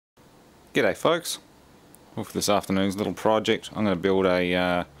G'day folks. Well, for this afternoon's little project I'm going to build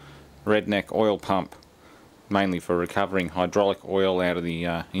a Redneck oil pump, mainly for recovering hydraulic oil out of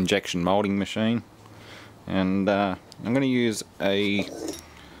the injection moulding machine. And I'm going to use a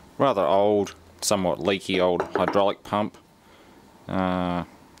rather old, somewhat leaky old hydraulic pump. Not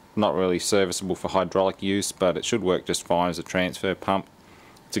really serviceable for hydraulic use, but it should work just fine as a transfer pump.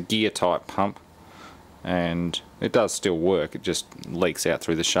 It's a gear type pump, and it does still work. It just leaks out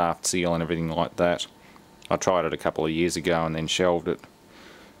through the shaft seal and everything like that. I tried it a couple of years ago and then shelved it.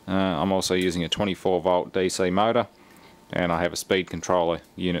 I'm also using a 24 volt DC motor, and I have a speed controller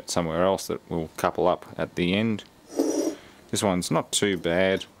unit somewhere else that will couple up at the end. This one's not too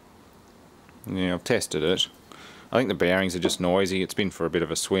bad. Yeah, I've tested it. I think the bearings are just noisy. It's been for a bit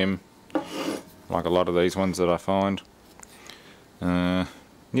of a swim, like a lot of these ones that I find.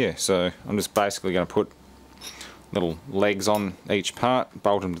 Yeah, so I'm just basically going to put little legs on each part,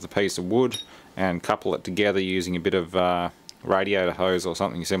 bolt them to the piece of wood, and couple it together using a bit of radiator hose or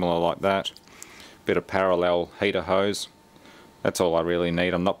something similar like that. Bit of parallel heater hose. That's all I really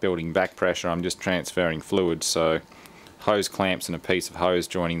need. I'm not building back pressure, I'm just transferring fluid, so hose clamps and a piece of hose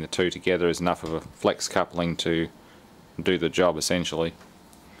joining the two together is enough of a flex coupling to do the job essentially.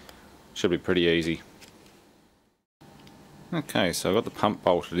 Should be pretty easy. Okay, so I've got the pump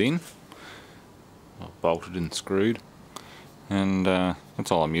bolted in. I've bolted and screwed, and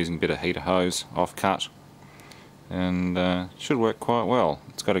that's all I'm using, a bit of heater hose, off cut, and should work quite well.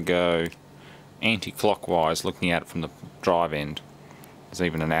 It's got to go anti-clockwise looking at it from the drive end. There's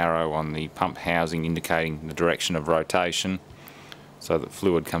even an arrow on the pump housing indicating the direction of rotation so that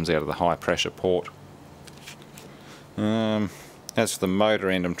fluid comes out of the high pressure port. As for the motor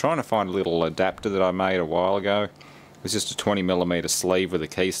end, I'm trying to find a little adapter that I made a while ago. It's just a 20mm sleeve with a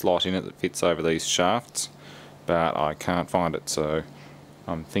key slot in it that fits over these shafts, but I can't find it, so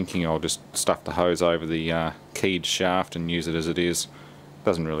I'm thinking I'll just stuff the hose over the keyed shaft and use it as it is.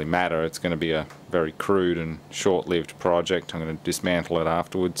 Doesn't really matter, it's going to be a very crude and short-lived project. I'm going to dismantle it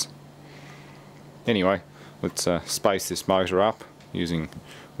afterwards. Anyway, let's space this motor up using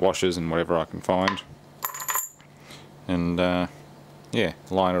washers and whatever I can find, and yeah,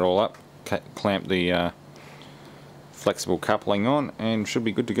 line it all up, clamp the flexible coupling on, and should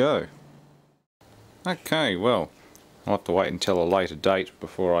be good to go. Okay, well, I'll have to wait until a later date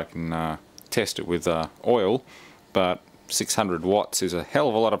before I can test it with oil, but 600 watts is a hell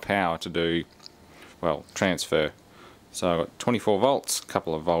of a lot of power to do, well, transfer. So I've got 24 volts, a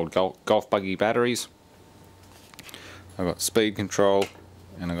couple of old golf buggy batteries, I've got speed control,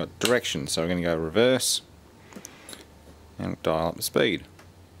 and I've got direction, so I'm going to go reverse and dial up the speed.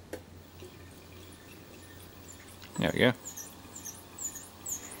 There we go.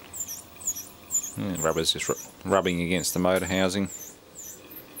 And the rubber's just rubbing against the motor housing.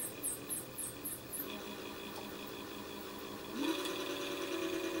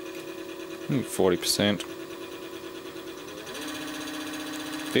 And 40%,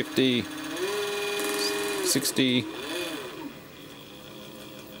 50, 60.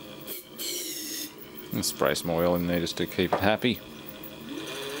 And spray some oil in there just to keep it happy.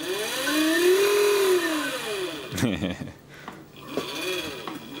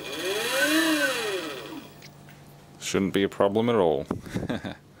 Shouldn't be a problem at all.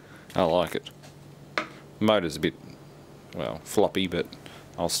 I like it. The motor's a bit, well, floppy, but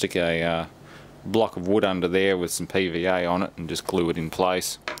I'll stick a block of wood under there with some PVA on it and just glue it in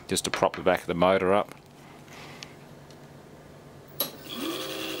place just to prop the back of the motor up.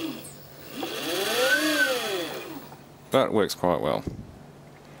 But it works quite well.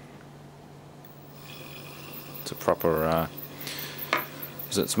 It's a proper,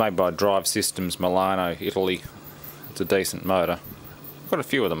 it's made by Drive Systems, Milano, Italy. It's a decent motor. I've got a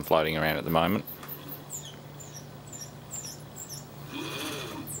few of them floating around at the moment.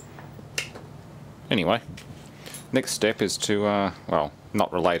 Anyway, next step is to, well,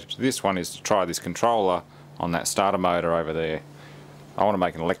 not related to this one, is to try this controller on that starter motor over there. I want to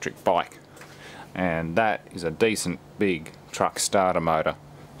make an electric bike, and that is a decent big truck starter motor.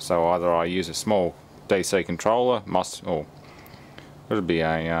 So either I use a small DC controller, or it'll be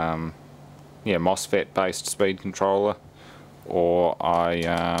a yeah, MOSFET based speed controller, or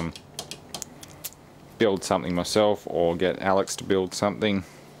I build something myself or get Alex to build something.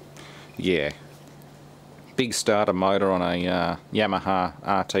 Yeah, big starter motor on a Yamaha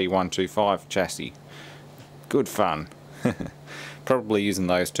RT125 chassis. Good fun. Probably using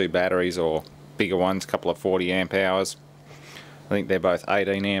those two batteries or bigger ones, a couple of 40 amp hours. I think they're both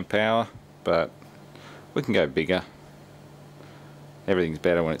 18 amp hour, but we can go bigger. Everything's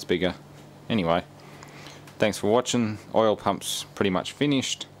better when it's bigger. Anyway, thanks for watching. Oil pump's pretty much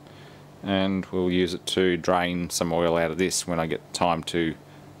finished, and we'll use it to drain some oil out of this when I get time to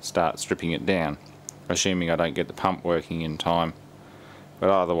start stripping it down, assuming I don't get the pump working in time. But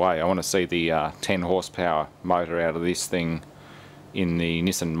either way, I want to see the 10 horsepower motor out of this thing in the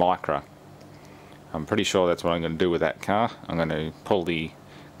Nissan Micra. I'm pretty sure that's what I'm going to do with that car. I'm going to pull the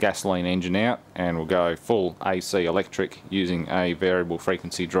gasoline engine out and we'll go full AC electric using a variable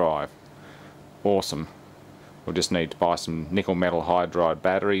frequency drive. Awesome. We'll just need to buy some nickel metal hydride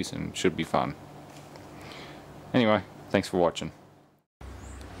batteries and it should be fun. Anyway, thanks for watching.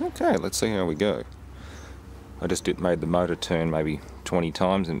 Okay, let's see how we go. I just made the motor turn maybe 20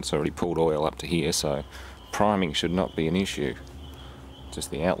 times and it's already pulled oil up to here, so priming should not be an issue. Just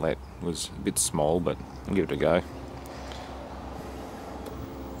the outlet was a bit small, but I'll give it a go.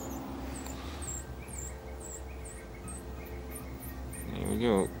 Here we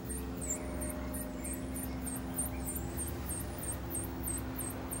go.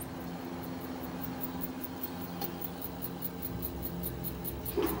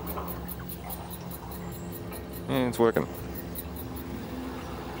 Yeah, it's working.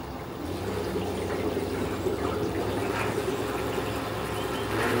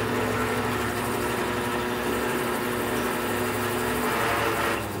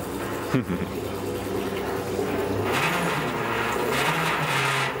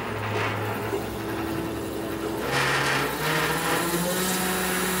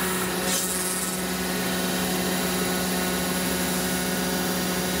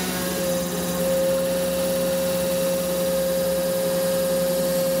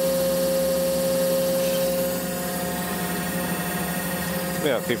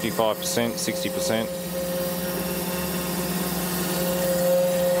 About 55%, 60%.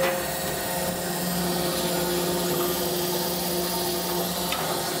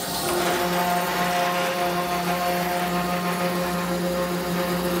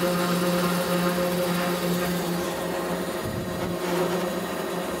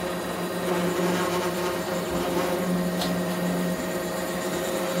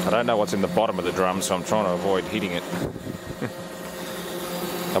 I don't know what's in the bottom of the drum, so I'm trying to avoid hitting it.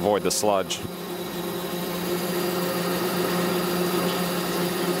 Avoid the sludge.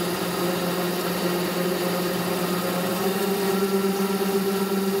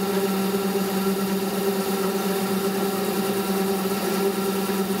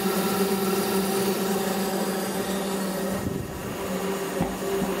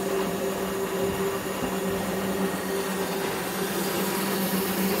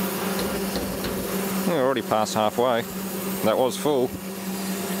 We're already past halfway. That was full.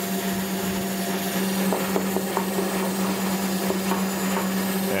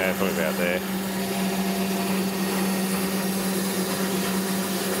 Yeah, probably about there.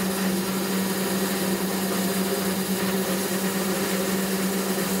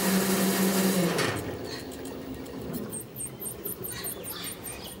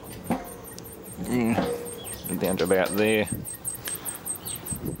 Down to about there.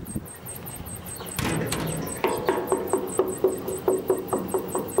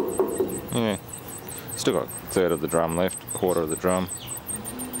 Yeah, still got a third of the drum left, quarter of the drum.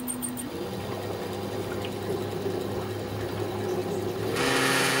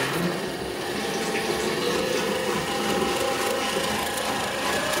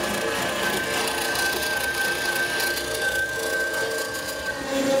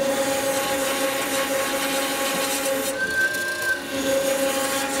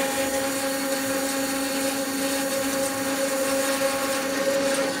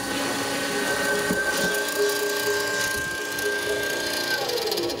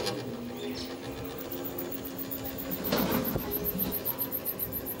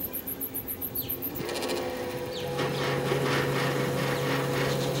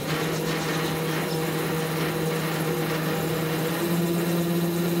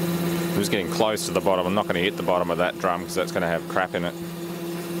 I'm just getting close to the bottom. I'm not going to hit the bottom of that drum because that's going to have crap in it.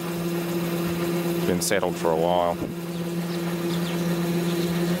 It's been settled for a while.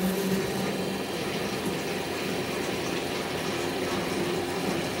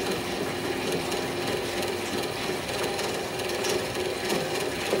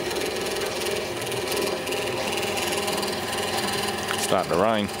 It's starting to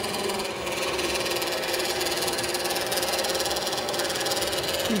rain.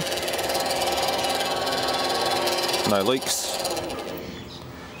 No leaks.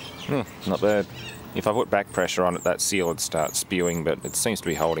 Not bad. If I put back pressure on it, that seal would start spewing, but it seems to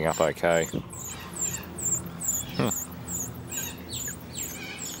be holding up okay.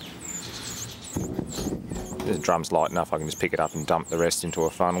 This drum's light enough, I can just pick it up and dump the rest into a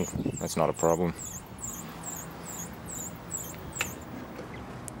funnel. That's not a problem.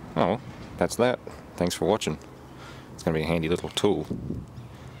 Oh, that's that. Thanks for watching. It's going to be a handy little tool.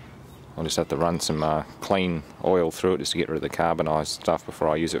 I'll just have to run some clean oil through it just to get rid of the carbonised stuff before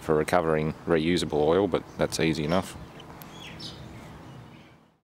I use it for recovering reusable oil, but that's easy enough.